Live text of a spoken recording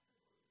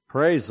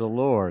Praise the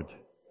Lord.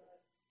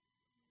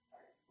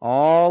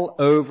 All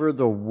over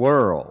the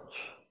world,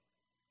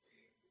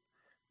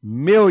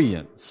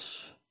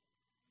 millions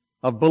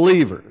of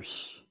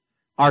believers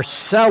are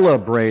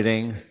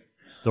celebrating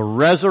the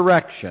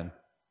resurrection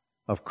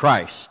of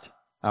Christ,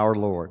 our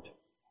Lord,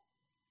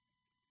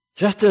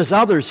 just as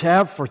others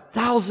have for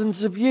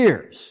thousands of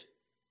years.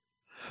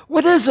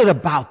 What is it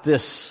about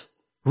this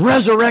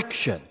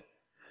resurrection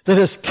that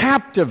has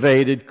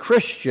captivated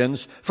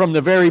Christians from the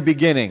very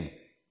beginning?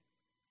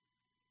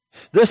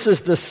 This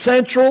is the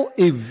central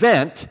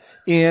event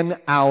in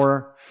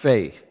our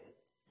faith.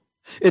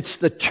 It's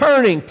the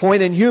turning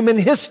point in human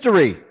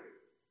history.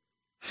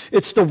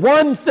 It's the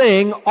one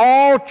thing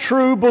all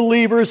true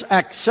believers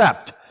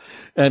accept.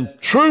 And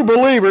true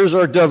believers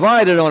are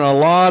divided on a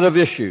lot of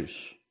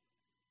issues.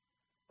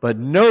 But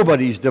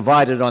nobody's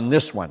divided on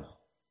this one.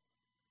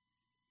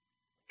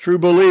 True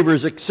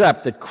believers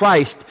accept that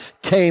Christ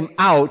came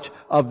out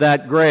of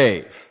that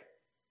grave.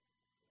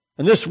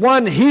 And this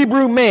one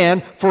Hebrew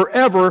man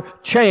forever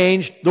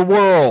changed the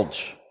world.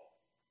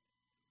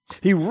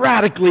 He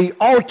radically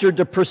altered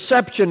the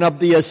perception of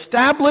the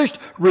established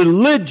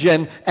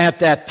religion at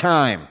that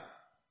time.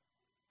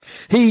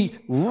 He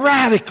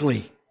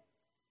radically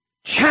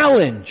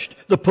challenged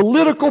the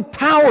political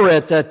power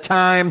at that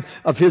time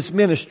of his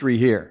ministry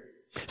here.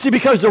 See,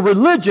 because the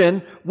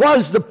religion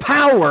was the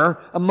power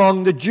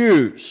among the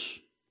Jews,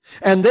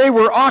 and they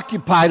were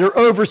occupied or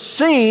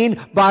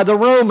overseen by the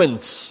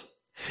Romans.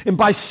 And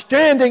by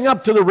standing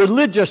up to the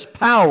religious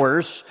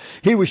powers,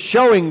 he was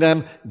showing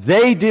them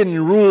they didn't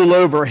rule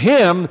over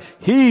him,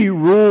 he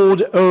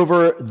ruled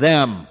over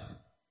them.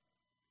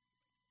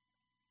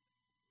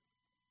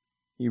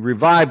 He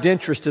revived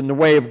interest in the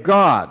way of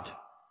God.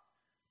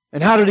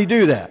 And how did he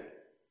do that?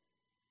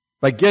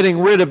 By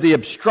getting rid of the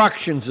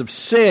obstructions of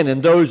sin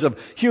and those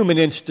of human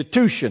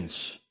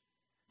institutions.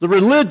 The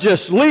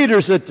religious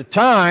leaders at the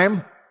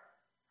time,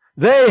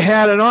 they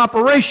had an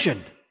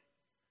operation.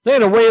 They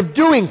had a way of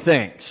doing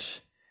things.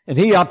 And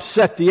he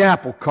upset the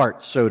apple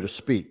cart, so to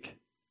speak.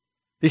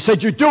 He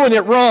said, "You're doing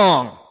it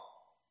wrong."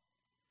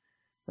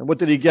 And what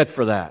did he get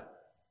for that?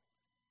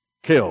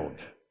 Killed.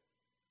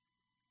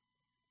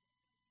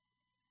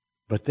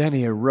 But then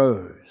he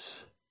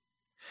arose.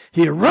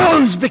 He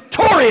arose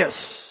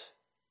victorious.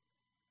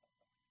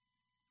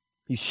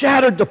 He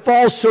shattered the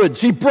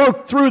falsehoods. He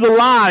broke through the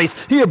lies.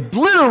 He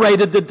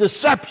obliterated the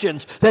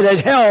deceptions that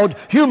had held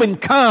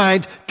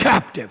humankind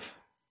captive.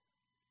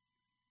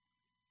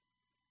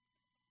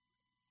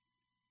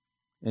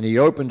 And he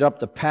opened up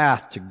the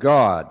path to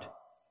God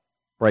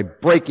by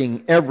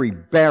breaking every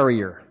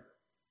barrier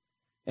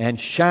and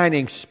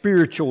shining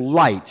spiritual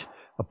light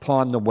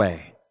upon the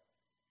way.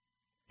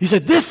 He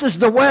said, "This is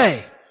the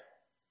way."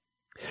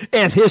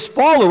 And his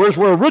followers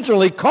were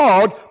originally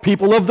called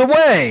people of the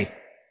way.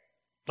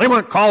 They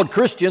weren't called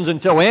Christians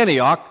until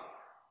Antioch.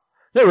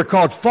 They were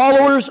called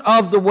followers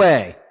of the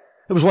way.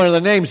 It was one of the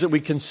names that we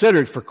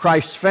considered for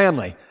Christ's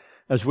family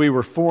as we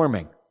were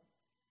forming.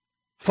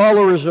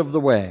 Followers of the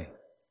way.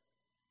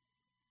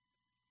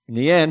 In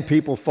the end,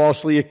 people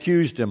falsely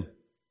accused him.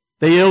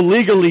 They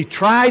illegally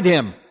tried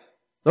him.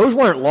 Those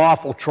weren't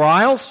lawful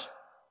trials.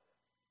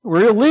 They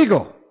were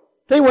illegal.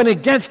 They went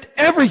against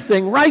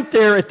everything right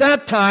there at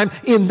that time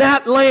in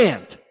that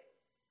land.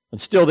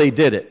 And still they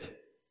did it.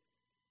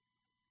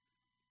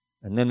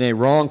 And then they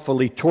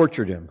wrongfully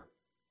tortured him.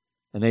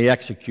 And they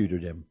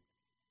executed him.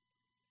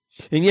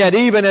 And yet,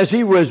 even as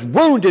he was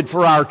wounded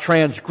for our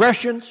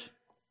transgressions,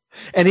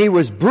 and he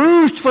was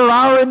bruised for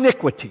our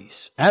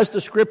iniquities, as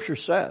the Scripture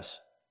says,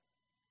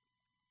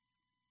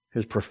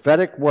 his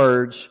prophetic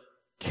words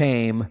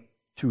came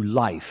to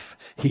life.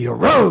 He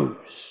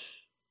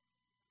arose.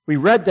 We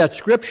read that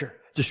Scripture.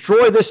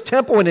 Destroy this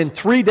temple, and in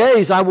 3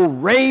 days I will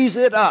raise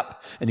it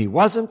up. And he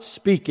wasn't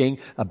speaking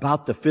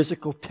about the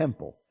physical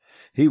temple.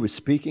 He was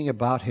speaking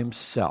about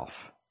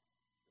himself.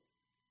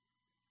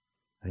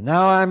 And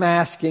now I'm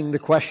asking the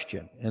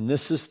question, and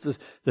this is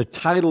the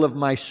title of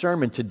my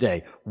sermon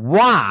today.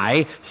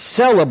 Why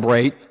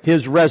celebrate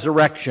his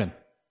resurrection?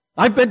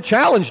 I've been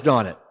challenged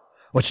on it.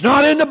 Well, it's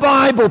not in the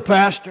Bible,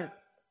 Pastor.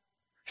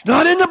 It's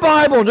not in the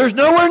Bible. There's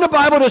nowhere in the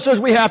Bible that says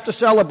we have to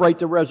celebrate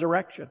the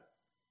resurrection.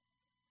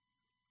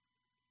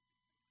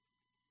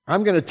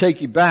 I'm going to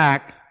take you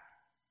back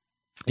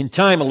in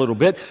time a little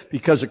bit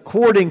because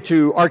according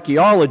to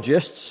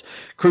archaeologists,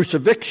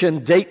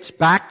 crucifixion dates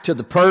back to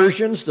the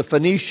Persians, the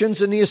Phoenicians,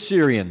 and the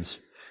Assyrians.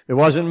 It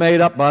wasn't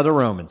made up by the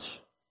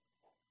Romans.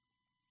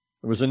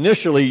 It was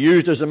initially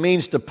used as a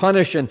means to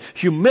punish and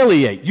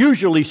humiliate,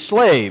 usually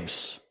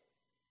slaves.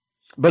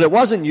 But it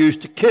wasn't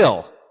used to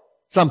kill.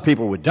 Some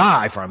people would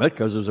die from it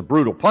because it was a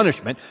brutal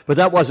punishment, but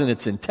that wasn't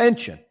its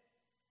intention.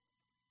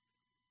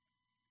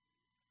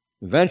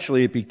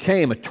 Eventually it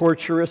became a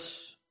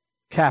torturous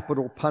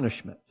capital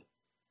punishment,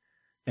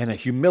 and a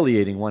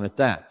humiliating one at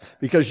that.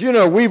 Because,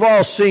 we've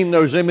all seen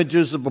those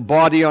images of a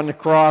body on the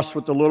cross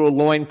with the little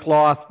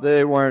loincloth.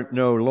 They weren't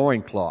no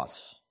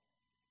loincloths.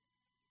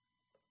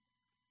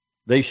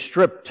 They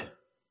stripped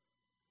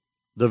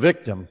the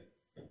victim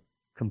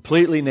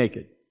completely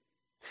naked.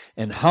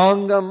 and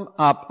hung them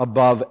up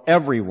above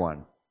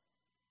everyone.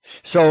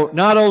 So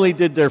not only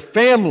did their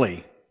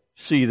family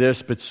see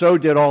this, but so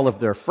did all of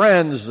their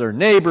friends, their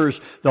neighbors,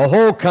 the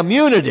whole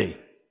community.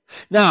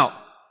 Now,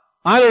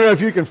 I don't know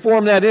if you can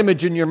form that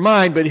image in your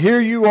mind, but here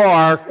you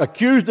are,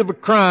 accused of a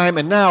crime,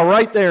 and now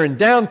right there in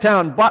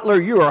downtown Butler,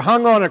 you are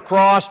hung on a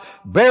cross,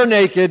 bare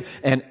naked,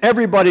 and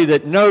everybody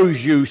that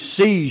knows you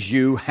sees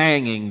you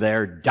hanging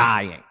there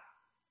dying.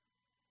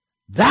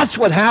 That's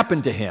what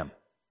happened to him.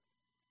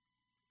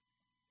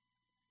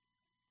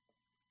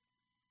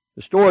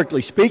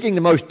 Historically speaking,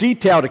 the most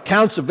detailed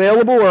accounts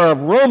available are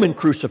of Roman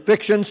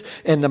crucifixions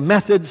and the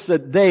methods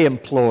that they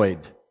employed.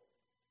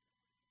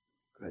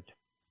 Good.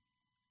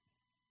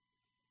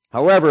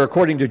 However,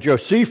 according to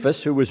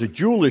Josephus, who was a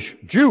Jewish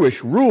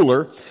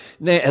ruler,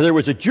 there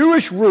was a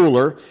Jewish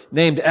ruler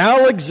named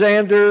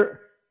Alexander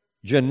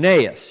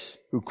Jannaeus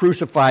who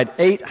crucified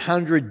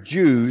 800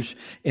 Jews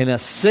in a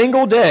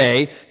single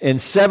day in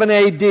 7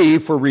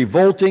 AD for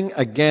revolting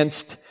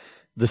against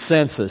the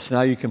census.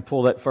 Now you can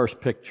pull that first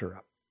picture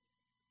up.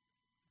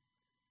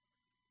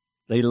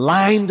 They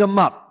lined them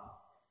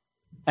up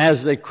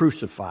as they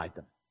crucified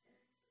them.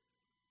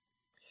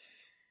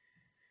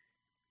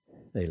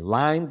 They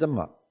lined them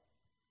up.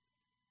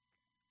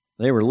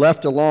 They were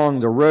left along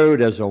the road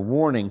as a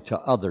warning to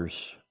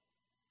others.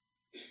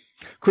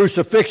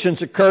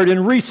 Crucifixions occurred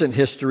in recent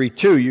history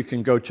too. You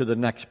can go to the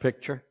next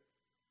picture.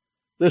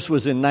 This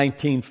was in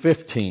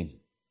 1915.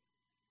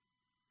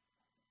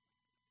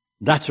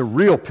 That's a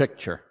real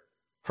picture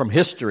from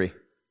history.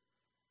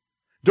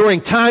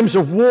 During times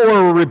of war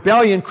or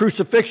rebellion,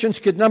 crucifixions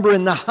could number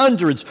in the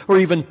hundreds or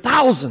even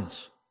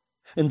thousands.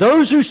 And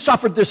those who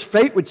suffered this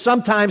fate would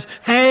sometimes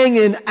hang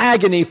in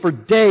agony for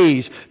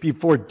days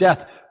before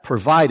death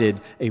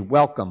provided a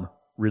welcome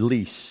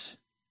release.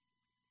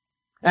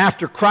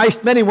 After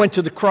Christ, many went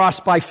to the cross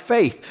by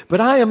faith,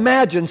 but I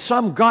imagine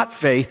some got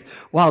faith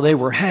while they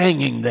were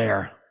hanging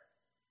there.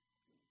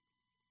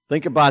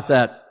 Think about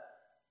that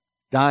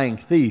dying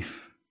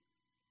thief.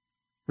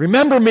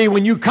 Remember me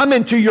when you come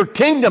into your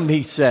kingdom,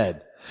 he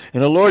said.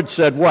 And the Lord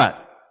said, what?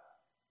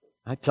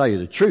 I tell you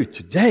the truth,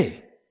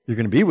 today you're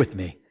going to be with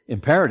me in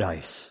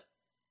paradise.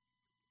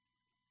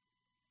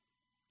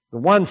 The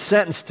one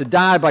sentenced to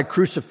die by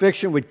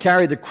crucifixion would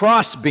carry the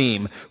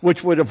crossbeam,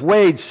 which would have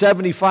weighed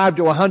 75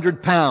 to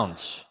 100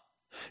 pounds.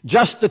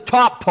 Just the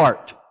top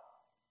part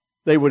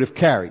they would have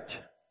carried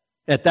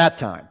at that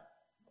time.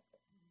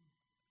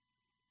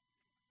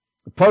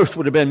 The post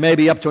would have been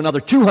maybe up to another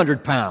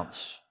 200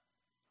 pounds.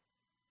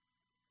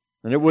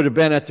 And it would have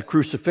been at the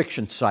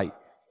crucifixion site.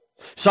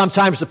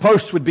 Sometimes the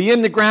posts would be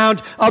in the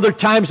ground. Other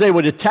times they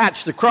would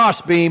attach the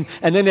crossbeam,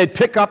 and then they'd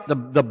pick up the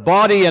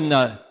body and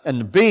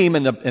the beam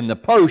and the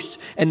posts,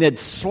 and they'd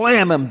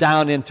slam them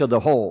down into the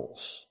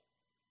holes.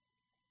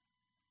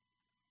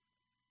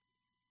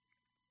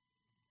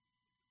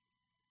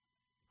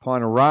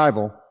 Upon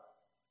arrival,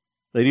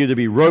 they'd either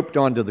be roped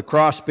onto the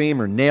crossbeam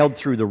or nailed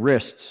through the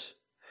wrists.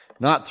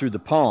 Not through the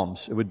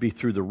palms. It would be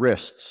through the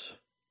wrists.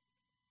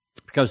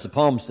 Because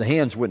the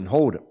hands wouldn't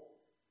hold it.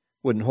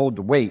 Wouldn't hold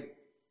the weight.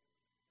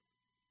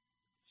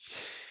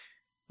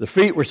 The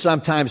feet were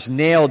sometimes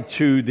nailed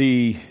to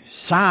the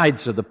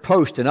sides of the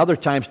post and other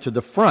times to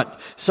the front,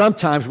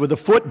 sometimes with a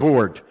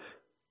footboard.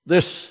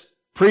 This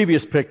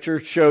previous picture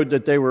showed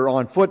that they were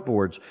on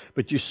footboards.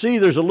 But you see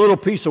there's a little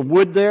piece of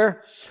wood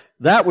there.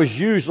 That was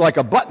used like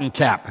a button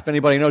cap. If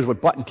anybody knows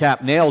what button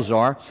cap nails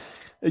are,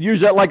 they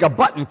use that like a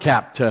button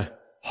cap to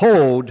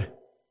hold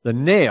the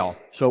nail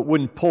so it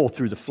wouldn't pull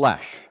through the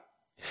flesh.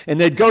 And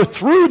they'd go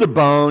through the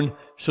bone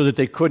so that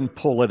they couldn't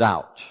pull it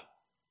out.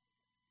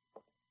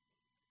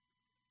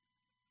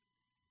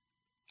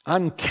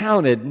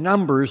 Uncounted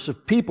numbers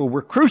of people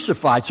were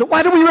crucified. So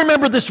why do we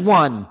remember this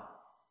one?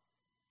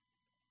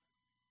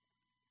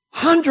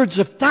 Hundreds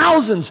of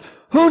thousands,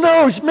 who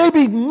knows,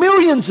 maybe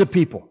millions of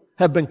people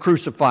have been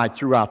crucified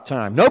throughout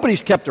time.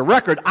 Nobody's kept a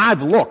record.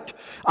 I've looked.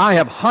 I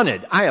have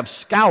hunted. I have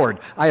scoured.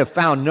 I have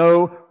found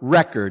no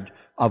record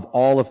of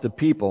all of the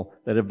people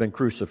that have been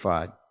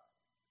crucified.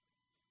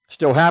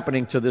 Still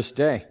happening to this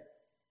day.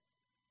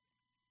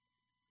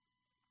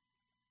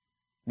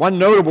 One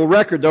notable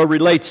record, though,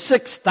 relates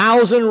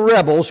 6,000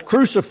 rebels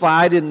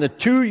crucified in the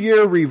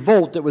 2-year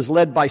revolt that was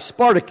led by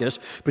Spartacus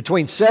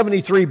between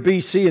 73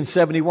 BC and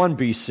 71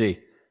 BC.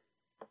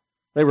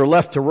 They were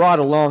left to rot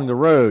along the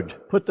road.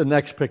 Put the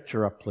next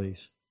picture up,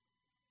 please.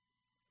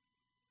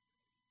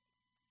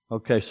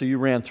 Okay, so you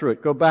ran through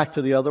it. Go back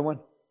to the other one.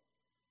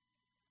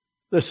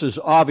 This is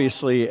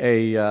obviously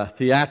a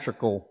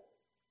theatrical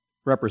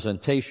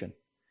representation.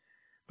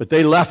 But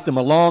they left them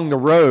along the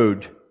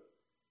road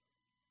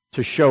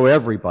to show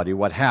everybody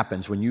what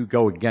happens when you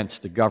go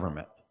against the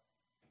government.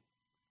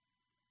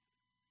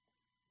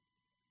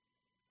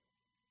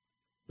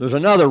 There's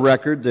another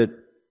record that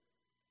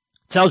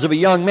tells of a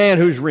young man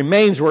whose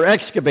remains were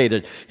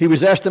excavated. He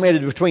was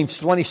estimated between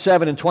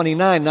 27 and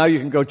 29. Now you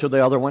can go to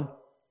the other one.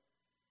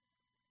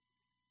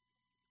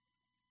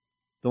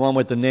 The one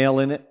with the nail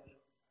in it.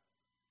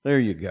 There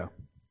you go.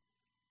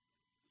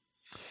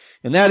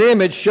 And that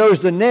image shows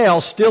the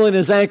nail still in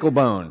his ankle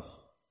bone.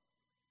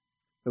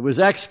 It was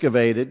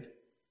excavated.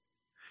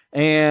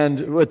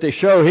 And what they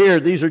show here,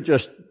 these are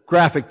just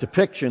graphic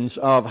depictions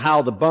of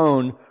how the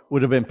bone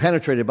would have been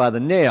penetrated by the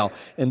nail.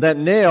 And that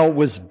nail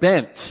was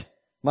bent.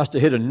 Must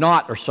have hit a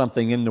knot or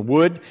something in the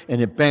wood,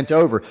 and it bent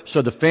over.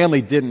 So the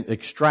family didn't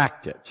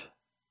extract it.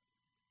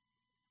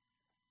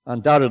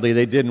 Undoubtedly,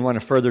 they didn't want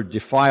to further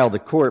defile the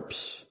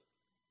corpse.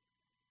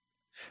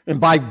 And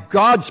by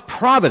God's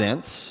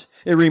providence,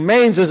 it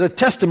remains as a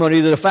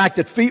testimony to the fact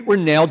that feet were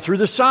nailed through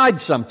the side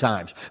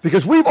sometimes.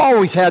 Because we've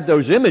always had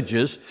those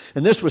images,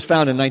 and this was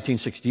found in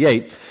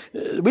 1968,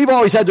 we've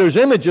always had those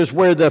images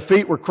where the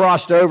feet were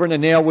crossed over and the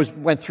nail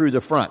went through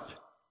the front.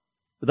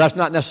 But that's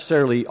not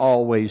necessarily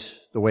always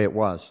the way it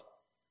was.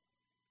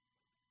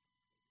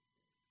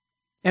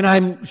 And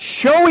I'm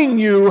showing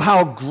you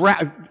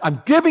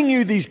I'm giving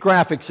you these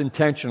graphics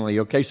intentionally,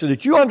 okay, so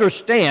that you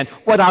understand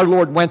what our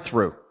Lord went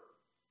through.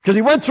 Because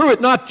He went through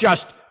it not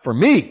just for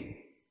me,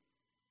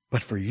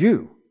 but for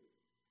you.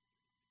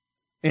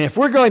 And if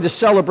we're going to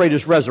celebrate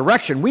His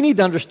resurrection, we need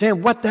to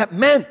understand what that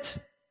meant.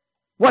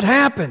 What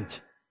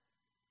happened?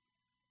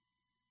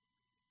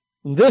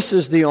 And this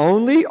is the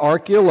only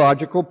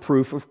archaeological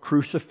proof of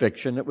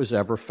crucifixion that was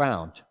ever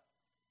found.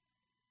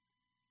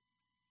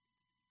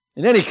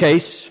 In any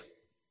case,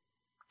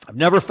 I've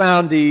never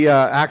found the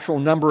actual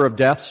number of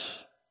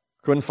deaths.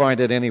 Couldn't find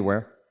it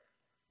anywhere.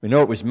 We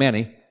know it was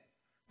many.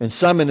 And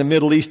some in the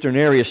Middle Eastern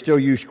area still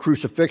use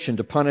crucifixion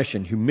to punish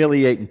and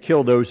humiliate and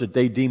kill those that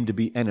they deem to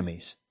be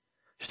enemies.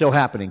 Still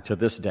happening to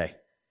this day.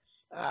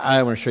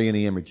 I want to show you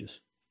any images.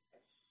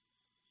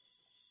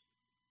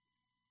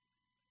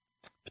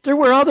 But there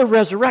were other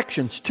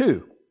resurrections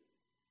too.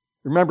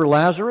 Remember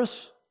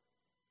Lazarus?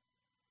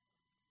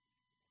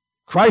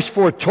 Christ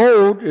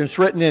foretold, it's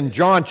written in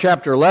John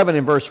chapter 11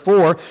 and verse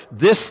 4,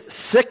 this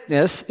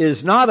sickness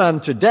is not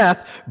unto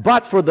death,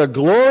 but for the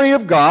glory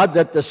of God,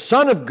 that the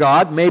Son of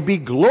God may be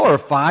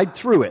glorified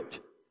through it.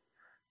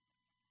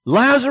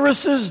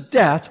 Lazarus'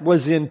 death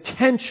was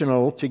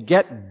intentional to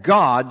get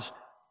God's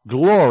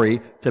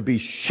glory to be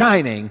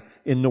shining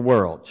in the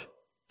world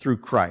through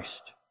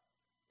Christ.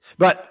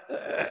 But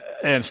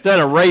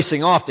instead of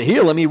racing off to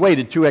heal him, he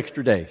waited 2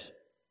 extra days.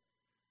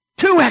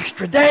 2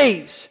 extra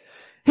days!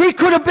 He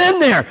could have been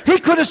there. He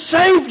could have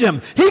saved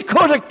him. He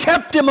could have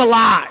kept him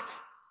alive.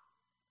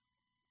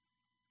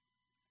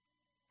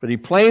 But he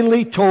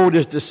plainly told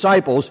his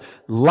disciples,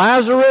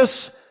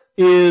 Lazarus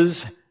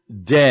is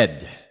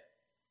dead.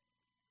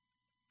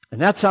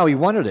 And that's how he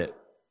wanted it.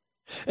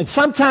 And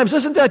sometimes,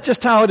 isn't that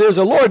just how it is?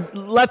 The Lord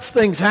lets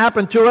things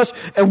happen to us,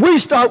 and we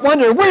start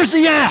wondering, where's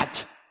He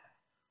at?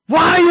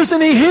 Why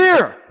isn't He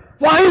here?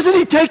 Why isn't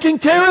He taking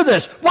care of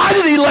this? Why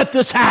did He let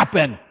this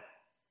happen?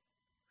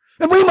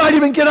 And we might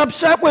even get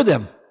upset with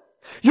Him.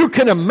 You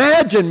can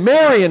imagine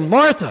Mary and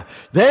Martha.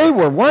 They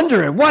were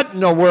wondering what in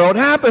the world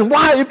happened.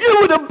 Why? If you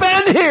would have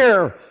been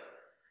here,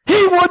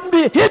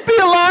 he'd be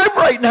alive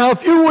right now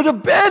if you would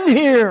have been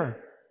here.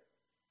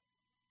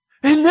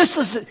 And this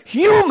is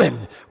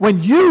human.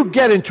 When you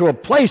get into a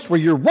place where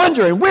you're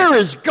wondering, where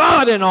is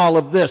God in all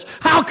of this?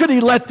 How could He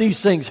let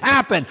these things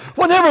happen?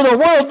 Whenever the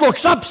world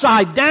looks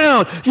upside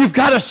down, you've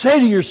got to say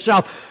to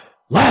yourself,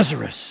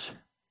 Lazarus,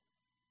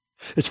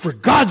 it's for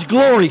God's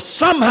glory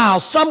somehow,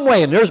 some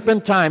way. And there's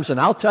been times, and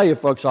I'll tell you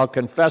folks, I'll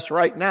confess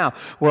right now,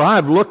 where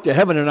I've looked to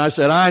heaven and I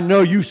said, I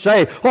know You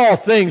say all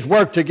things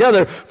work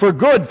together for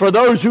good for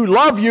those who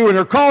love You and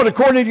are called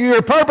according to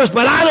Your purpose,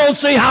 but I don't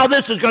see how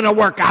this is going to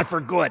work out for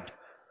good.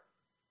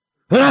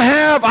 And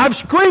I've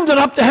screamed it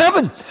up to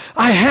heaven.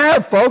 I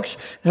have, folks.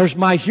 There's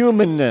my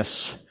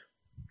humanness.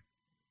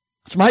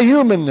 It's my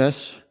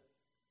humanness.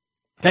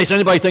 In case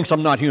anybody thinks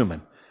I'm not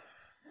human.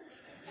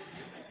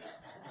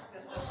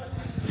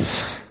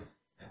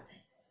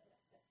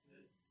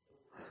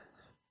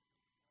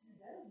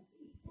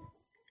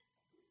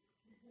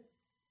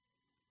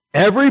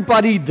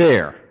 Everybody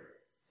there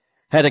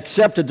had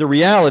accepted the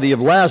reality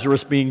of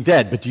Lazarus being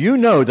dead. But do you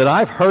know that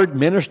I've heard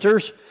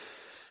ministers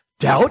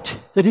doubt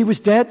that he was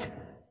dead?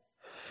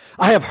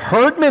 I have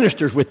heard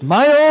ministers with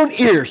my own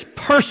ears,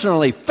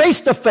 personally,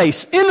 face to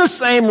face, in the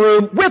same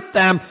room with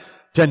them,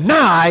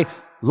 deny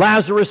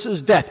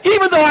Lazarus' death.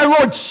 Even though our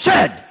Lord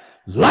said,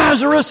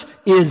 Lazarus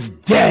is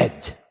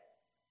dead.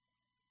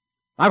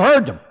 I've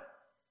heard them.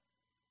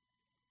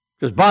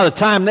 Because by the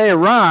time they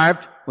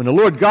arrived, when the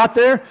Lord got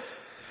there,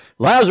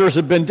 Lazarus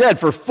had been dead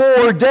for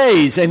 4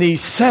 days, and He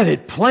said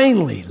it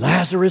plainly,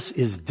 Lazarus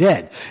is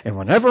dead. And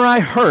whenever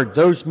I heard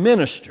those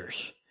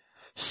ministers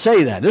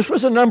say that, this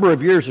was a number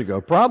of years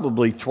ago,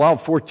 probably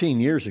 12, 14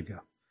 years ago,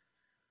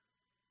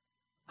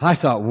 I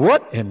thought,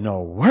 what in the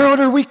world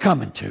are we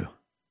coming to?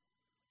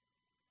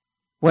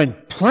 When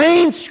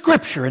plain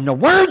Scripture and the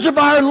words of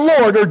our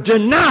Lord are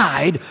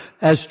denied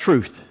as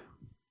truth.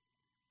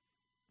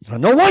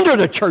 No wonder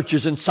the church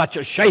is in such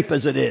a shape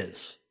as it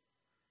is.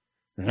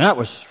 And that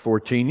was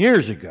 14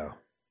 years ago.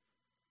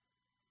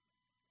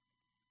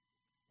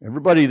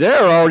 Everybody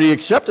there already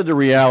accepted the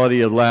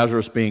reality of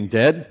Lazarus being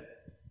dead.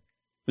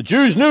 The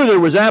Jews knew there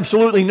was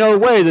absolutely no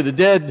way that a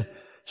dead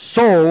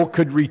soul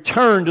could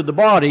return to the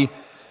body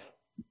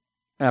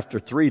after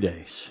 3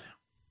 days.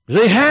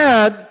 They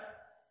had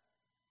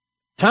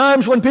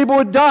times when people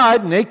had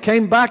died and they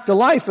came back to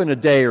life in a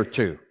day or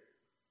two.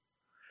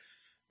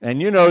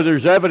 And you know,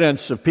 there's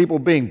evidence of people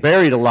being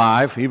buried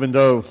alive, even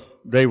though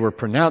they were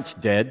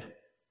pronounced dead.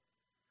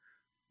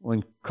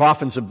 When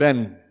coffins have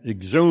been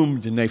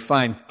exhumed and they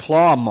find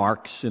claw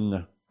marks in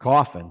the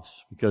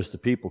coffins because the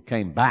people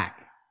came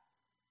back.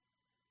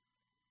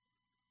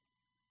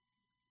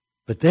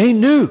 But they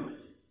knew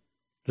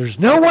there's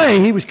no way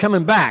he was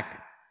coming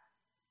back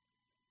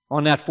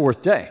on that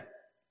fourth day.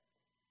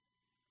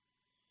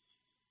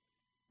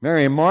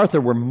 Mary and Martha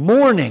were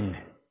mourning. And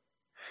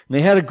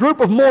they had a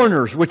group of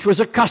mourners, which was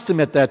a custom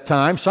at that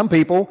time. Some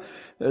people,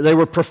 they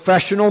were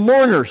professional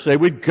mourners. They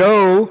would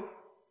go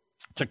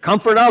to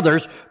comfort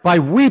others by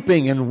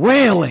weeping and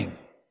wailing,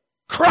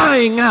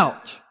 crying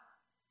out.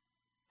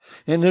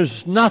 And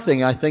there's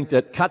nothing, I think,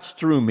 that cuts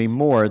through me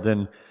more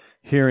than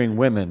hearing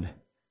women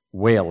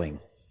wailing.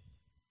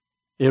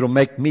 It'll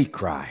make me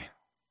cry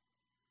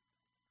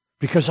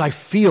because I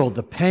feel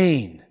the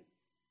pain.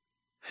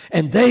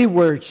 And they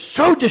were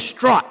so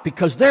distraught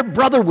because their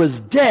brother was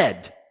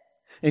dead.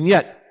 And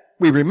yet,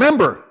 we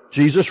remember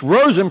Jesus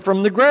rose him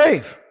from the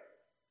grave.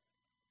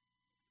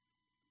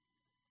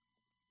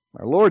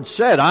 Our Lord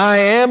said, I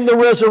am the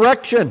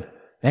resurrection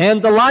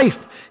and the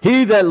life.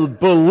 He that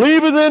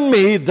believeth in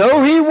me,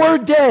 though he were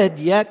dead,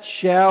 yet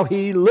shall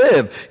he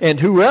live. And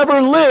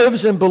whoever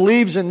lives and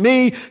believes in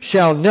me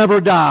shall never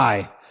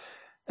die.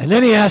 And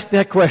then he asked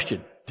that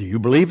question, do you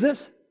believe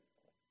this?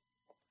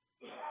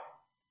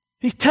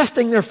 He's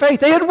testing their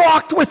faith. They had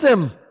walked with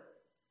him.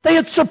 They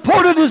had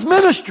supported his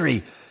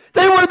ministry.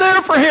 They were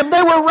there for him.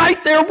 They were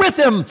right there with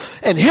him.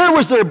 And here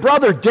was their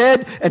brother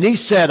dead, and he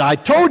said, I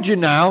told you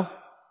now.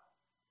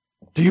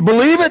 Do you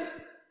believe it?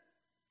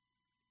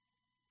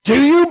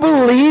 Do you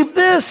believe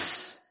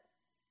this?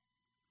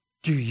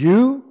 Do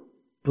you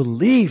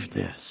believe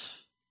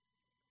this?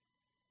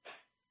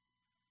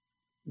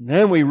 And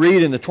then we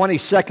read in the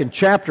 22nd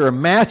chapter of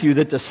Matthew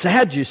that the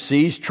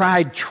Sadducees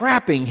tried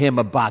trapping him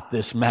about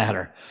this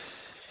matter.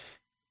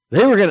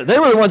 They were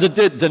the ones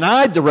that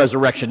denied the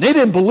resurrection. They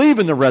didn't believe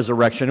in the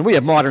resurrection. And we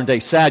have modern day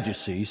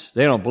Sadducees.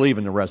 They don't believe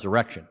in the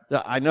resurrection.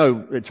 I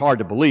know it's hard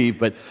to believe,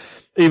 but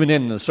even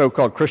in the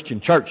so-called Christian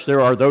church,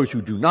 there are those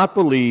who do not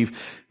believe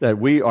that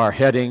we are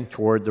heading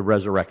toward the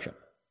resurrection.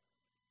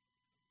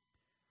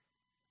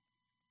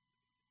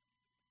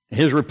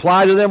 His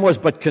reply to them was,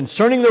 but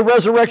concerning the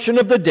resurrection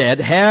of the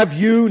dead, have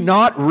you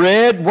not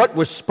read what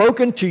was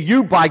spoken to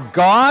you by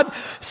God,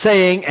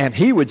 saying, and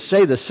he would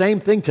say the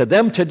same thing to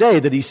them today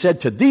that he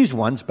said to these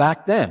ones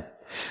back then.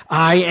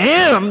 I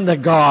am the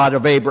God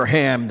of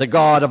Abraham, the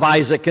God of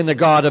Isaac, and the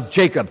God of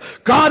Jacob.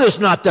 God is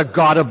not the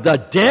God of the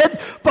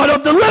dead, but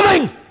of the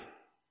living.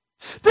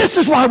 This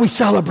is why we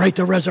celebrate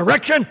the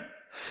resurrection.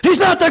 He's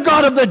not the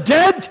God of the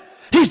dead.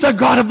 He's the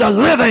God of the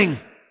living.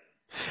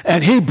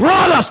 And he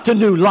brought us to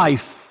new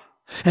life.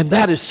 And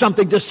that is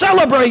something to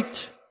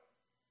celebrate.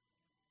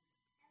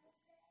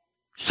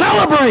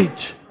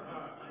 Celebrate.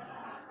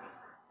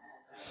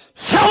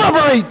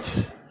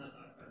 Celebrate.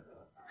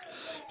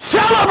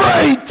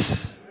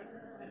 Celebrate.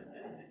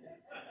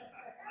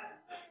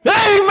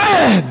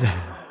 Amen.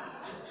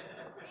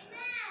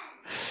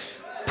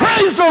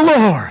 Praise the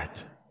Lord.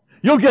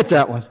 You'll get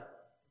that one.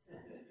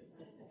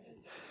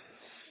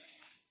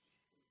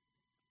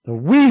 The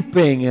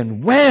weeping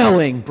and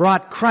wailing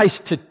brought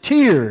Christ to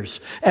tears,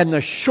 and the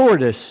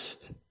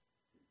shortest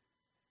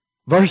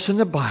verse in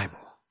the Bible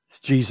is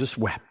Jesus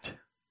wept.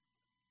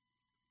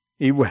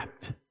 He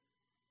wept.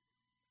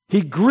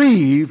 He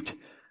grieved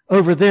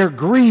over their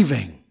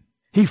grieving.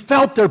 He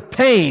felt their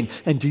pain.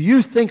 And do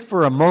you think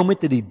for a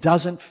moment that he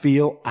doesn't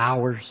feel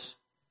ours?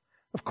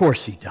 Of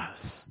course he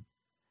does.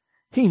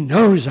 He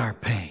knows our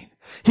pain.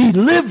 He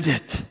lived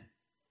it.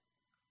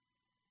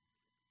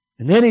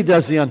 And then he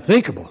does the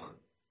unthinkable.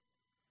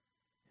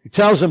 He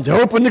tells them to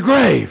open the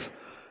grave.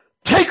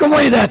 Take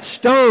away that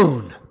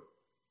stone.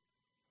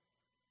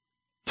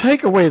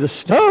 Take away the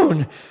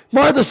stone.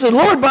 Martha said,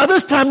 Lord, by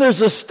this time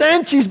there's a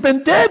stench. He's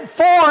been dead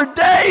 4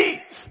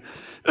 days.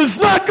 It's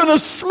not going to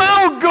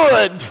smell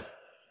good.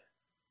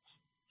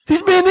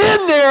 He's been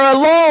in there a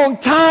long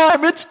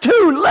time. It's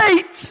too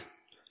late.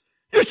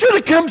 You should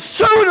have come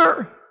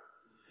sooner.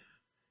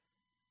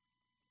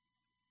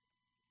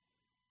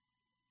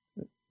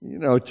 You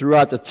know,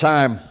 throughout the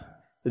time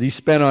that he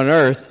spent on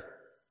earth,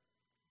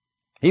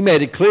 he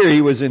made it clear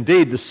he was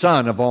indeed the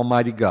Son of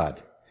Almighty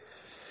God.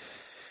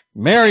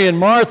 Mary and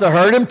Martha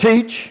heard him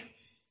teach.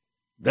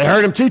 They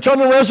heard him teach on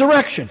the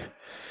resurrection.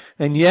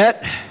 And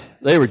yet,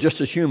 they were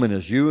just as human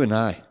as you and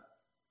I.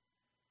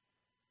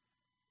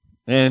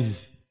 And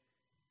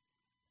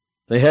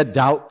they had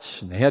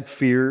doubts and they had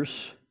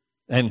fears.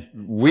 And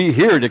we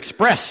hear it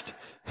expressed.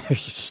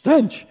 There's a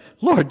stench.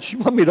 Lord, you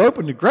want me to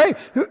open the grave?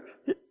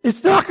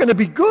 It's not going to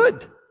be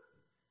good.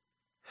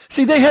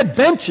 See, they had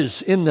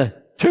benches in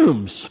the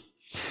tombs.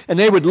 And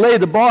they would lay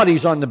the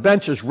bodies on the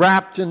benches,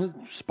 wrapped and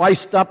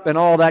spiced up and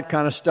all that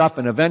kind of stuff.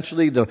 And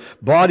eventually the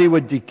body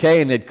would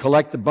decay, and they'd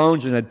collect the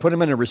bones and they'd put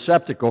them in a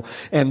receptacle.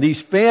 And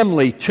these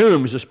family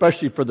tombs,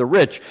 especially for the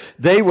rich,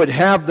 they would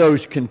have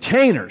those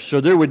containers.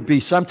 So there would be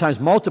sometimes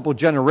multiple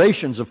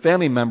generations of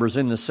family members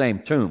in the same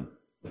tomb.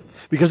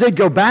 Because they'd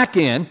go back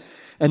in,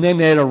 and then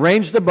they'd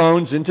arrange the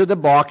bones into the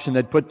box, and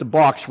they'd put the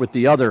box with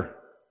the other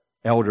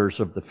elders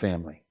of the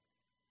family.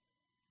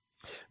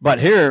 But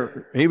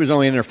here, he was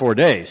only in there 4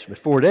 days. But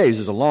 4 days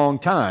is a long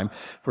time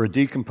for a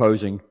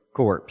decomposing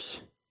corpse.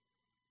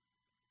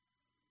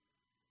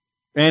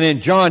 And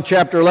in John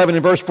chapter 11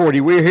 and verse 40,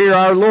 we hear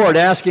our Lord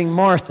asking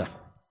Martha,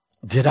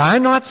 "Did I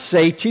not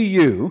say to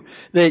you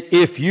that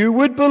if you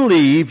would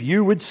believe,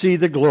 you would see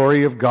the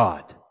glory of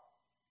God?"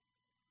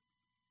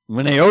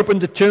 When they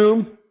opened the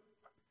tomb,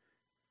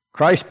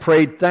 Christ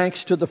prayed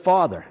thanks to the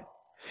Father.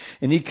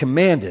 And he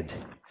commanded,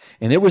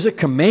 and it was a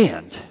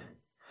command,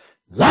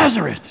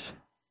 "Lazarus,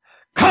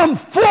 come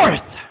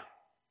forth!"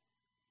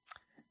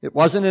 It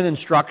wasn't an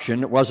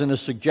instruction. It wasn't a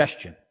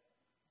suggestion.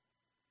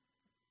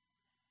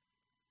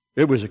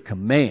 It was a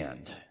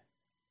command.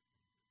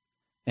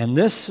 And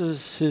this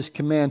is his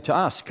command to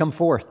us. Come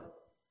forth.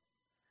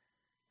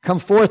 Come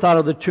forth out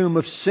of the tomb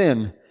of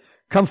sin.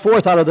 Come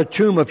forth out of the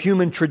tomb of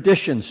human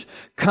traditions.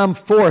 Come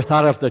forth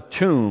out of the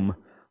tomb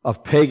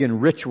of pagan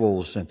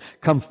rituals. And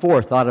come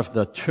forth out of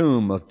the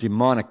tomb of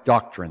demonic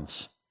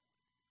doctrines.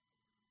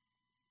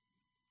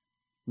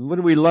 What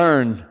do we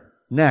learn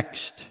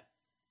next?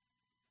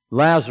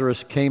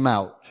 Lazarus came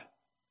out.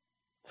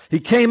 He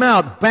came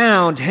out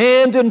bound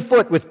hand and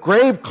foot with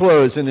grave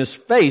clothes, and his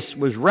face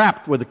was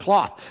wrapped with a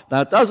cloth.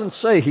 Now, it doesn't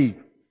say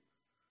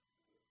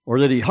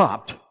that he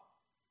hopped.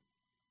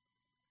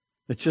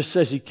 It just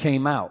says he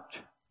came out.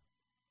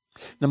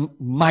 Now,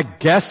 my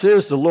guess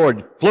is the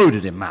Lord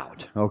floated him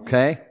out,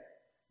 okay?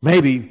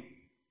 Maybe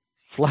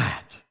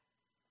flat.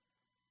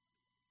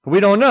 But we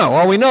don't know.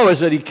 All we know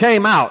is that he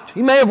came out.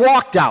 He may have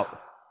walked out,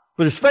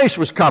 but his face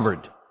was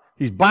covered.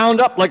 He's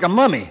bound up like a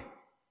mummy.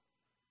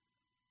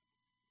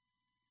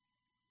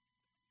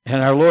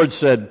 And our Lord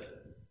said,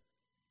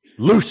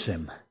 "Loose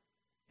him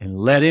and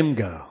let him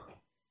go.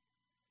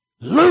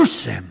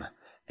 Loose him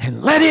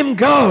and let him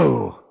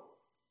go.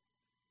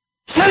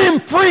 Set him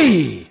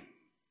free."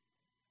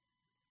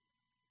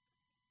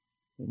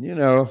 And you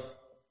know,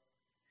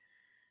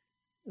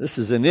 this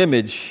is an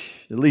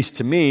image, at least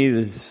to me,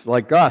 that's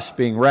like us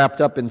being wrapped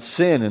up in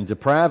sin and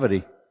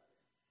depravity.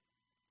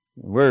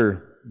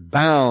 We're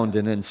bound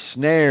and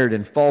ensnared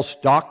in false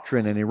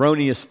doctrine and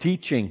erroneous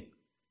teaching,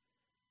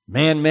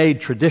 man-made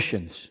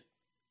traditions.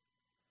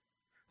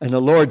 And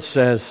the Lord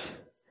says,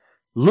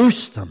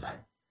 "Loose them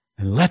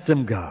and let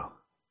them go."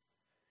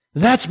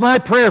 And that's my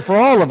prayer for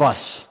all of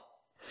us.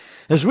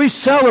 As we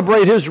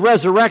celebrate His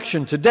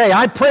resurrection today,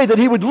 I pray that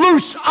He would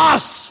loose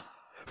us,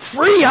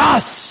 free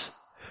us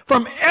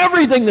from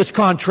everything that's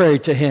contrary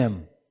to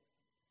Him.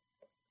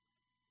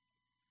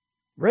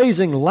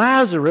 Raising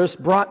Lazarus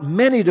brought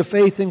many to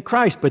faith in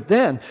Christ, but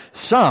then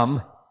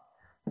some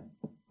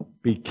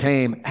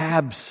became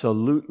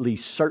absolutely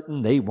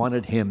certain they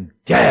wanted him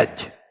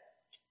dead.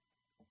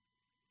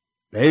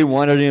 They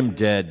wanted him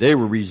dead. They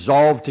were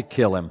resolved to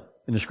kill him.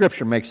 And the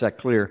Scripture makes that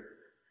clear.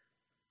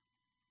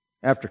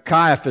 After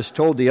Caiaphas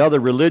told the other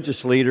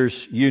religious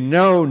leaders, "You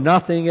know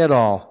nothing at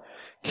all.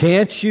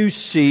 Can't you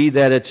see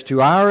that it's to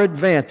our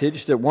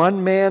advantage that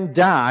one man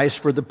dies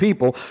for the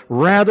people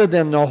rather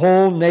than the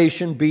whole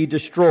nation be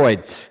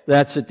destroyed?"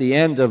 That's at the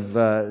end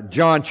of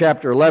John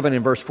chapter 11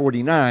 and verse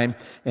 49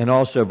 and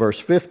also verse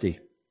 50.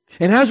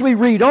 And as we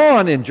read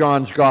on in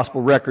John's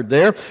gospel record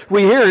there,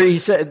 we hear he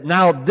said,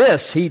 "Now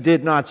this he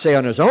did not say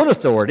on his own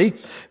authority,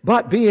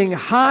 but being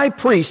high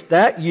priest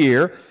that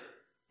year,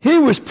 he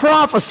was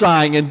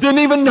prophesying and didn't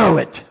even know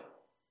it."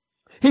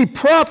 He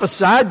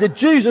prophesied that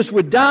Jesus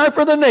would die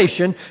for the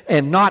nation,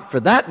 and not for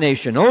that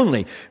nation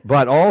only,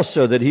 but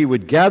also that He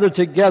would gather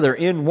together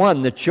in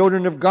one the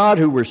children of God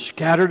who were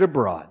scattered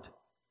abroad.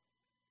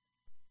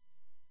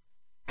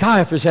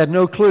 Caiaphas had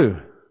no clue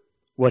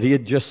what he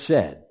had just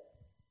said.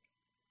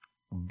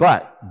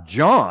 But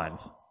John,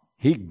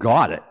 he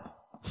got it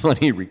when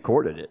he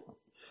recorded it.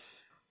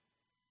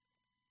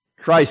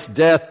 Christ's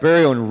death,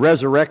 burial, and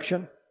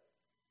resurrection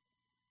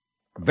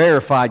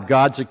verified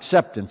God's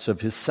acceptance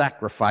of His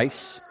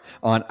sacrifice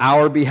on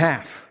our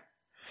behalf,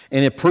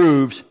 and it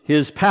proves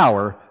His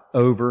power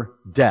over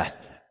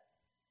death.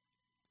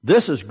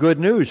 This is good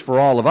news for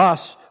all of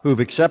us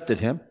who've accepted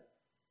Him.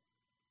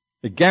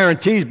 It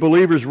guarantees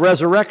believers'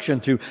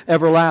 resurrection to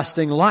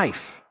everlasting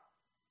life.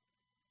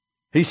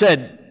 He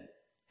said,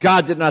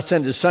 God did not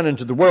send His Son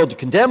into the world to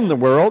condemn the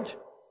world,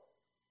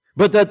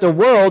 but that the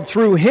world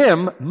through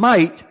Him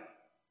might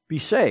be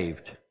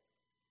saved.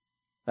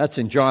 That's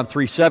in John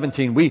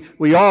 3:17.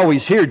 We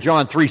always hear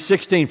John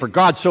 3:16, "For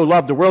God so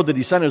loved the world that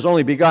He sent His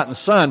only begotten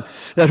Son,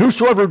 that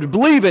whosoever would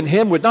believe in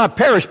Him would not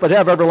perish but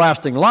have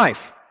everlasting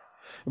life."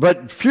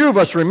 But few of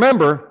us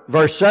remember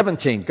verse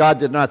 17. God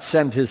did not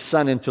send His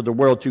Son into the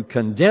world to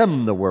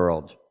condemn the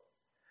world.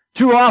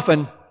 Too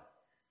often,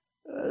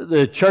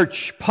 the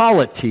church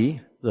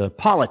polity, the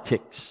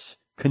politics,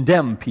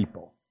 condemn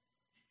people.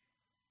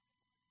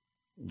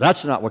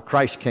 That's not what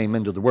Christ came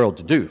into the world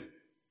to do.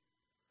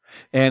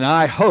 And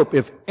I hope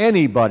if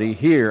anybody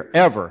here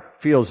ever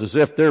feels as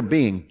if they're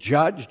being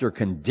judged or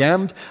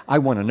condemned, I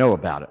want to know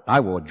about it.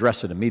 I will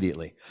address it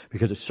immediately,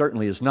 because it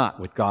certainly is not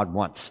what God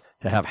wants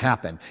to have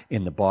happen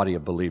in the body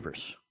of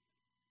believers.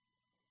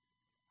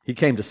 He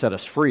came to set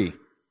us free,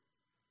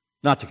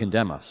 not to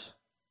condemn us.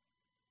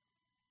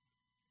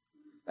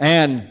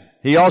 And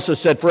He also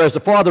said, "For as the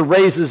Father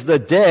raises the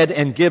dead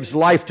and gives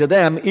life to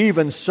them,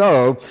 even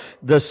so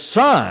the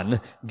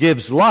Son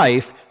gives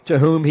life to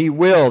whom He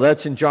will."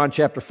 That's in John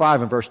chapter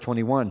 5 and verse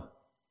 21.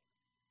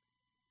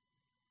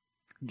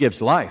 He gives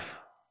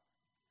life.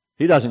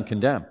 He doesn't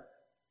condemn.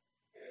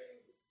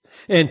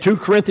 In 2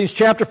 Corinthians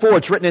chapter 4,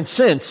 it's written, "And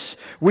since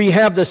we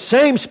have the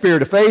same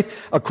spirit of faith,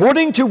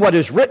 according to what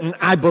is written,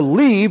 I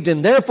believed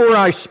and therefore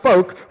I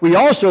spoke, we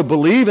also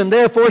believe and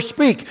therefore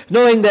speak,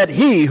 knowing that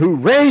He who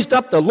raised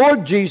up the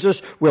Lord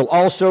Jesus will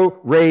also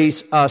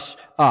raise us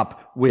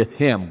up with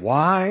Him."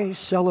 Why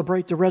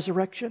celebrate the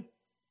resurrection?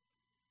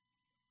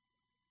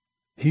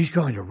 He's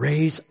going to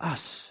raise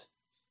us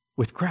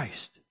with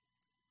Christ.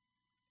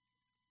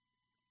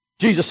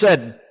 Jesus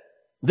said,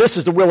 "This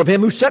is the will of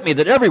Him who sent me,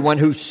 that everyone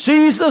who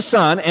sees the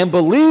Son and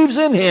believes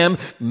in Him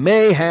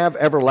may have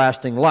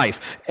everlasting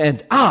life.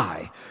 And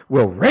I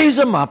will raise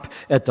him up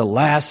at the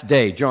last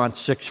day." John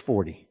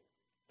 6:40.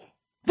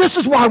 This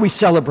is why we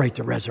celebrate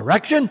the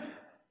resurrection.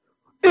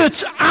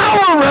 It's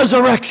our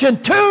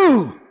resurrection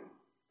too.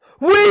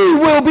 We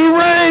will be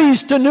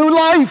raised to new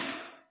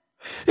life.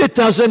 It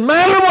doesn't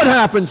matter what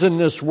happens in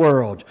this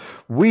world.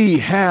 We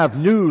have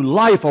new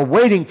life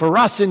awaiting for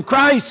us in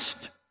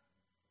Christ.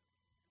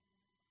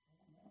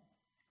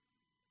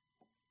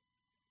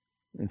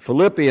 In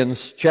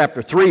Philippians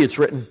chapter 3, it's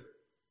written,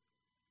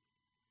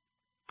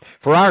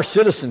 "For our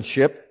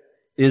citizenship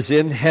is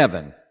in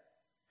heaven,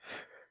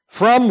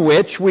 from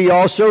which we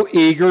also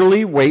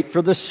eagerly wait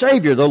for the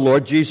Savior, the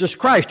Lord Jesus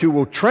Christ, who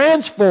will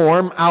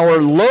transform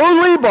our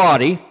lowly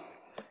body."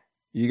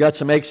 You got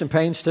some aches and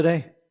pains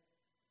today?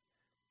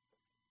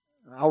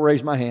 I'll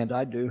raise my hand,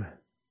 I do.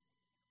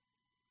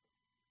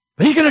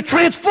 But He's going to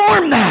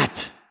transform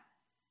that.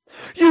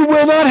 You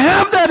will not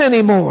have that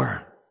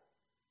anymore.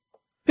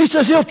 He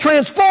says He'll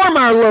transform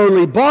our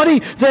lowly body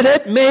that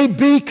it may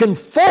be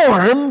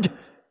conformed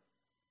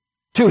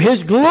to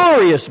His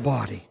glorious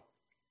body,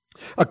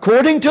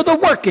 according to the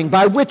working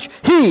by which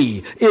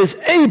He is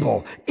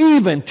able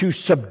even to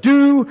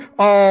subdue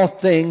all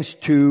things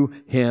to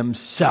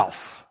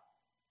Himself.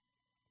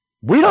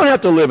 We don't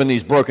have to live in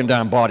these broken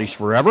down bodies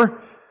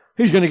forever.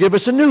 He's going to give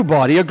us a new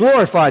body, a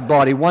glorified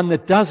body, one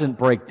that doesn't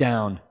break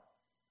down.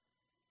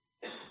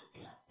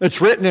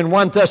 It's written in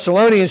 1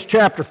 Thessalonians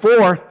chapter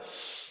 4,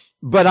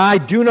 "But I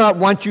do not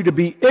want you to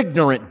be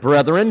ignorant,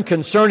 brethren,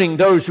 concerning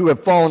those who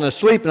have fallen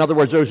asleep," in other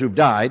words, those who've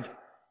died,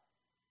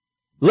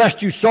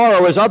 "lest you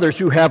sorrow as others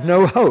who have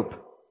no hope.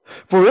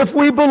 For if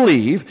we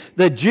believe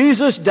that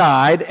Jesus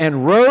died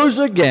and rose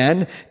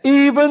again,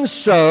 even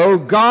so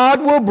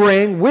God will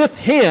bring with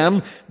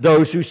Him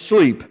those who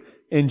sleep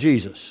in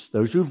Jesus,"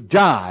 those who've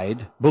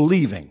died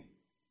believing.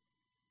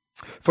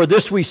 "For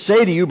this we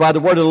say to you by the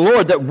word of the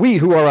Lord, that we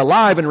who are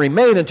alive and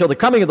remain until the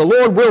coming of the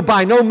Lord will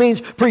by no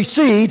means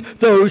precede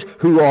those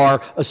who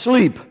are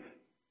asleep.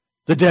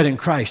 The dead in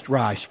Christ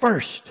rise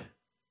first,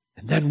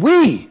 and then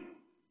we."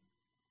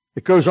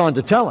 It goes on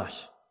to tell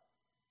us,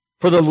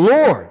 "For the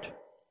Lord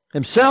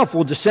Himself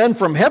will descend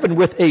from heaven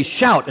with a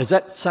shout." Does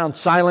that sound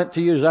silent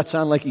to you? Does that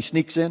sound like He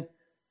sneaks in?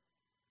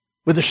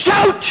 With a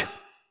shout!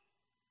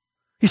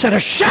 He said a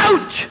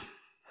shout!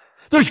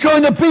 There's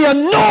going to be a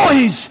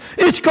noise.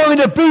 It's going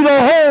to be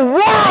the whole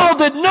world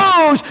that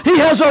knows He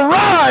has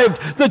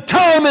arrived. The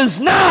time is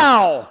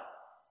now.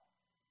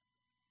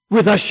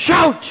 With a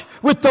shout,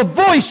 with the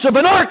voice of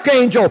an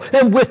archangel,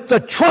 and with the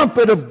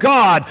trumpet of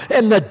God.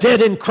 And the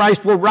dead in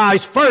Christ will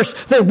rise first.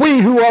 Then we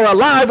who are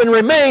alive and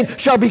remain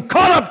shall be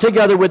caught up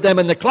together with them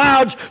in the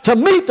clouds to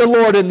meet the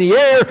Lord in the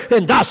air.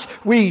 And thus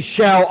we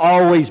shall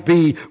always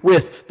be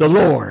with the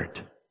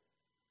Lord.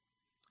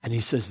 And He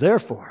says,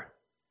 therefore,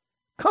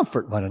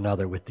 comfort one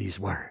another with these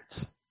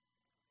words.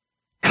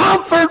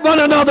 Comfort one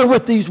another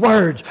with these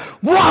words.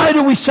 Why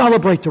do we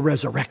celebrate the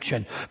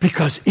resurrection?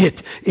 Because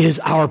it is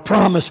our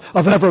promise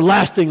of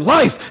everlasting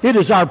life. It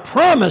is our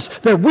promise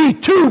that we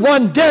too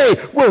one day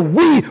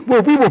we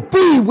will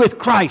be with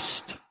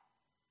Christ.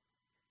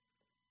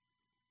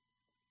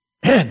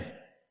 And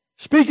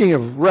speaking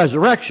of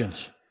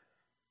resurrections,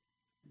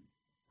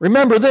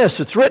 remember this.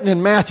 It's written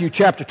in Matthew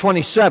chapter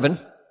 27.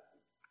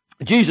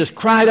 Jesus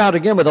cried out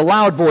again with a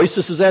loud voice.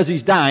 This is as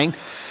He's dying.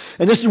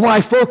 And this is why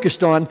I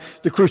focused on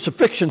the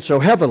crucifixion so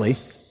heavily.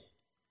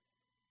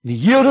 He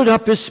yielded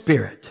up His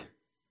spirit.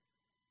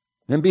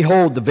 And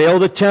behold, the veil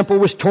of the temple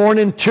was torn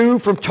in two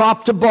from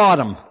top to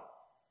bottom.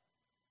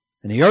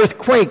 And the earth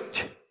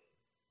quaked.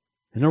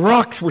 And the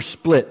rocks were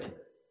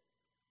split.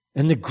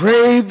 And the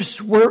graves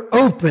were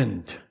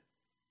opened.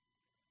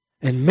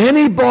 And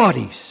many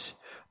bodies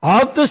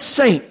of the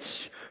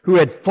saints who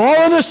had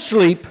fallen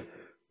asleep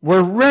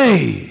were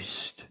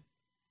raised.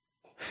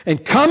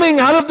 And coming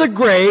out of the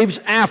graves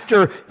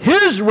after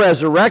his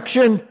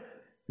resurrection,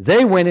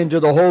 they went into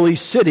the holy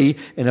city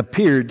and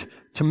appeared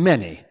to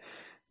many.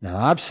 Now,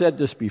 I've said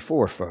this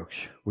before,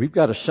 folks. We've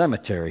got a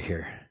cemetery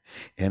here.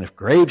 And if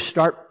graves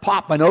start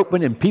popping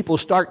open and people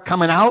start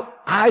coming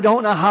out, I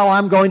don't know how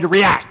I'm going to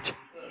react.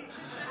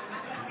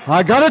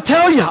 I gotta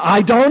tell you,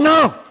 I don't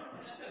know.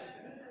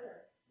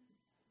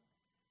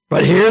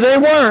 But here they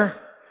were.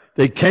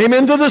 They came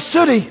into the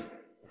city.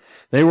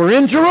 They were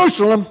in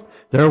Jerusalem.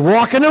 They're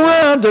walking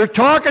around. They're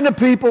talking to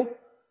people.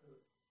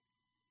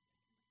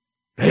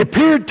 They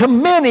appeared to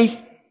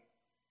many.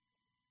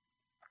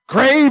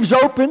 Graves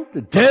opened.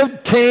 The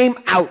dead came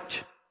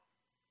out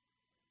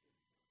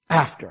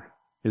after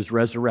his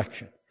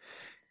resurrection.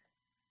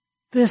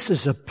 This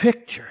is a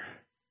picture,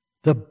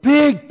 the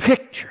big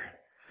picture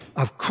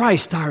of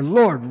Christ our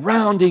Lord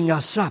rounding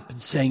us up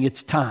and saying,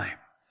 it's time.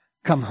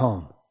 Come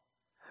home.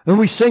 And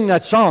we sing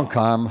that song,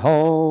 come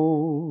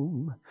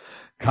home,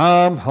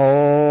 come home,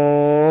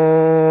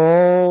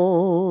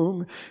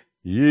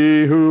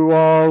 ye who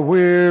are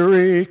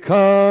weary,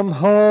 come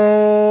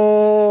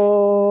home.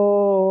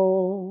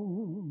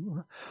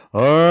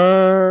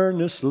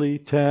 Earnestly,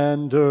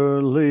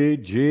 tenderly,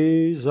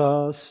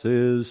 Jesus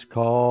is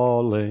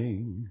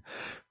calling,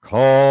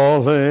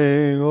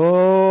 calling,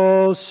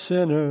 oh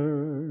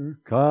sinner,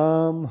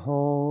 come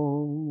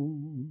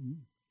home.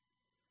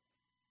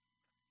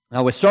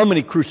 Now, with so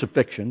many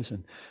crucifixions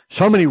and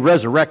so many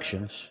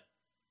resurrections,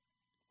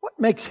 what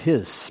makes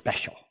his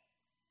special?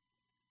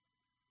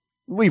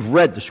 We've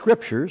read the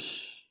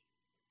scriptures.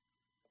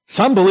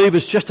 Some believe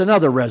it's just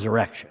another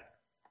resurrection.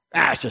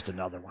 It's just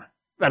another one.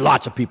 There are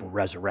lots of people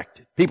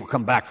resurrected. People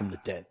come back from the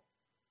dead.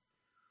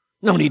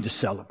 No need to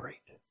celebrate.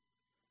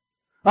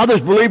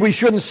 Others believe we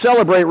shouldn't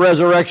celebrate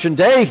Resurrection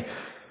Day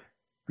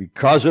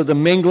because of the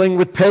mingling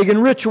with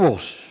pagan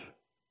rituals.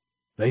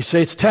 They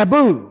say it's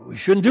taboo. We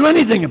shouldn't do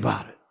anything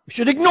about it. We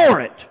should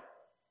ignore it.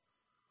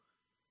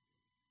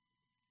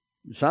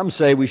 Some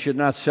say we should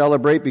not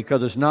celebrate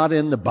because it's not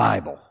in the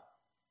Bible.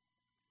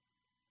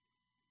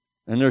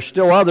 And there's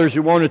still others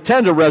who won't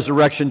attend a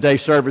Resurrection Day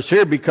service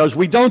here because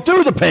we don't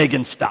do the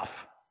pagan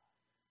stuff.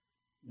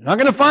 You're not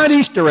going to find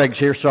Easter eggs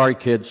here, sorry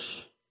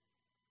kids.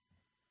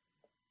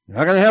 You're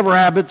not going to have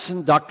rabbits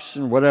and ducks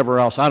and whatever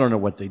else. I don't know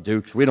what they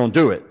do because we don't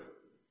do it.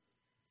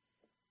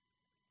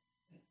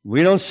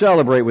 We don't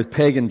celebrate with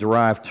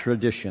pagan-derived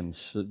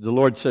traditions. The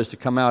Lord says to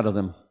come out of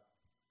them.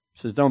 He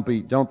says, don't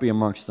be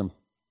amongst them.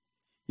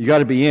 You got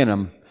to be in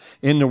them,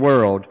 in the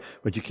world,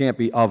 but you can't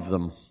be of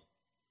them.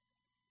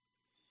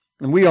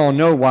 And we all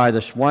know why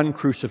this one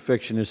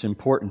crucifixion is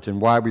important and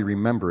why we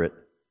remember it.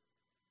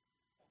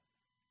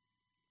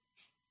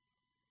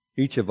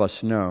 Each of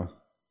us know.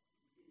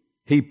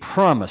 He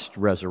promised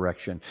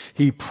resurrection.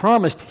 He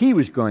promised he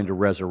was going to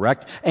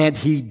resurrect, and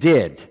he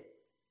did.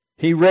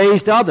 He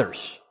raised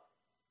others.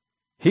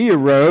 He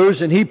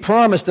arose, and he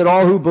promised that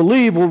all who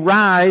believe will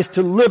rise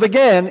to live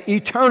again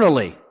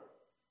eternally.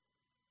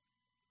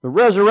 The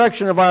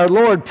resurrection of our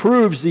Lord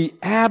proves the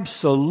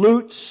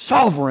absolute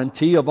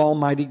sovereignty of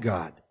Almighty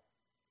God.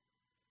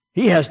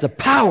 He has the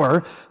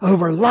power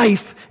over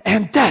life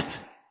and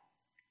death.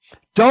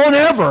 Don't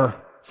ever,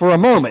 for a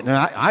moment, and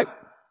I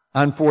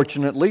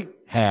unfortunately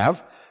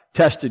have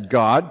tested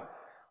God,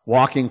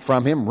 walking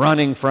from Him,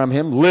 running from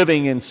Him,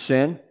 living in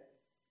sin,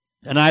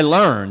 and I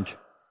learned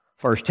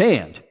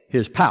firsthand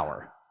His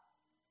power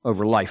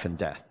over life and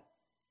death.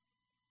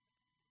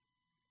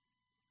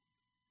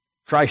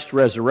 Christ's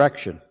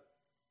resurrection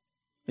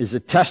is a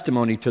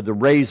testimony to the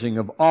raising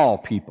of all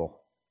people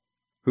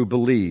who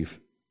believe.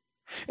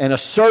 And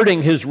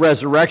asserting His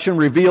resurrection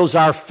reveals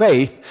our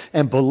faith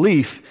and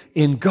belief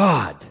in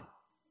God.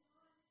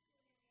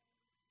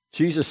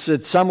 Jesus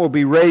said some will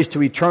be raised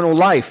to eternal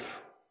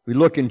life. We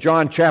look in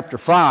John chapter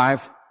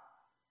 5.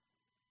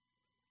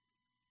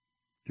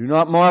 Do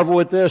not marvel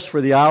at this,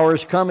 for the hour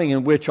is coming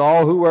in which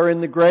all who are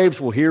in the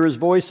graves will hear His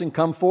voice and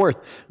come forth.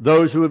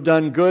 Those who have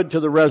done good to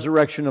the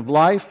resurrection of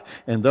life,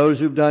 and those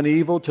who have done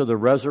evil to the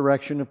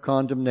resurrection of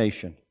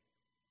condemnation.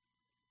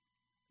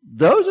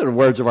 Those are the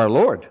words of our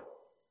Lord.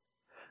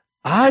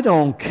 I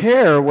don't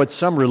care what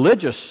some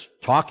religious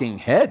talking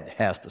head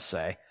has to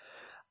say.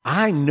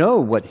 I know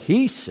what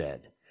He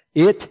said.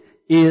 It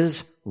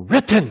is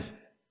written.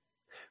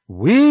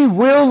 We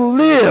will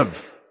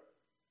live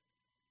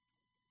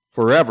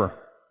forever.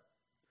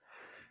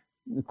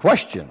 The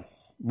question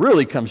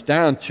really comes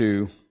down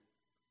to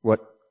what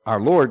our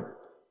Lord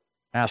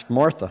asked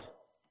Martha.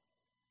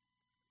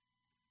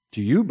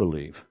 Do you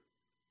believe?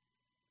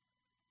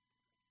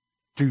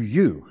 Do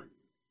you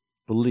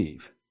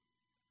believe?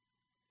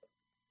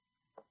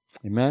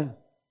 Amen?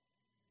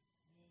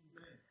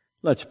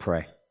 Let's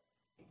pray.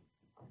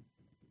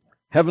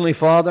 Heavenly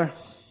Father,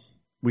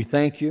 we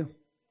thank You.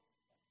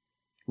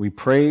 We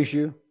praise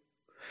You.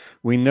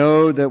 We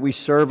know that we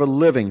serve a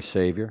living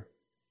Savior.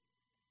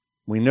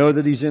 We know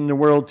that He's in the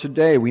world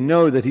today. We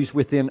know that He's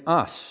within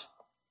us.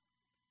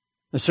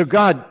 And so,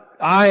 God,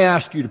 I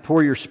ask you to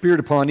pour your Spirit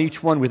upon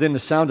each one within the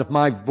sound of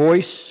my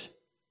voice,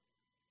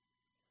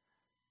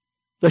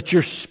 that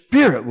your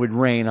Spirit would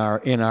reign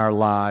in our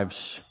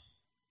lives,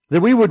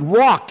 that we would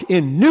walk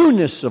in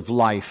newness of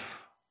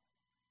life,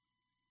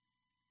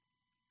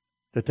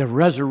 that the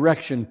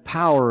resurrection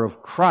power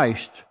of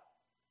Christ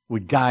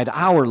would guide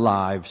our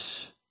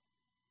lives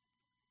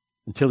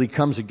until He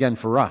comes again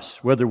for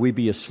us, whether we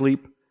be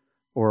asleep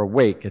or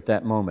awake at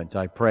that moment.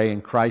 I pray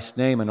in Christ's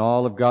name, and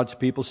all of God's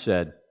people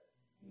said,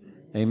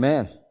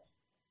 Amen.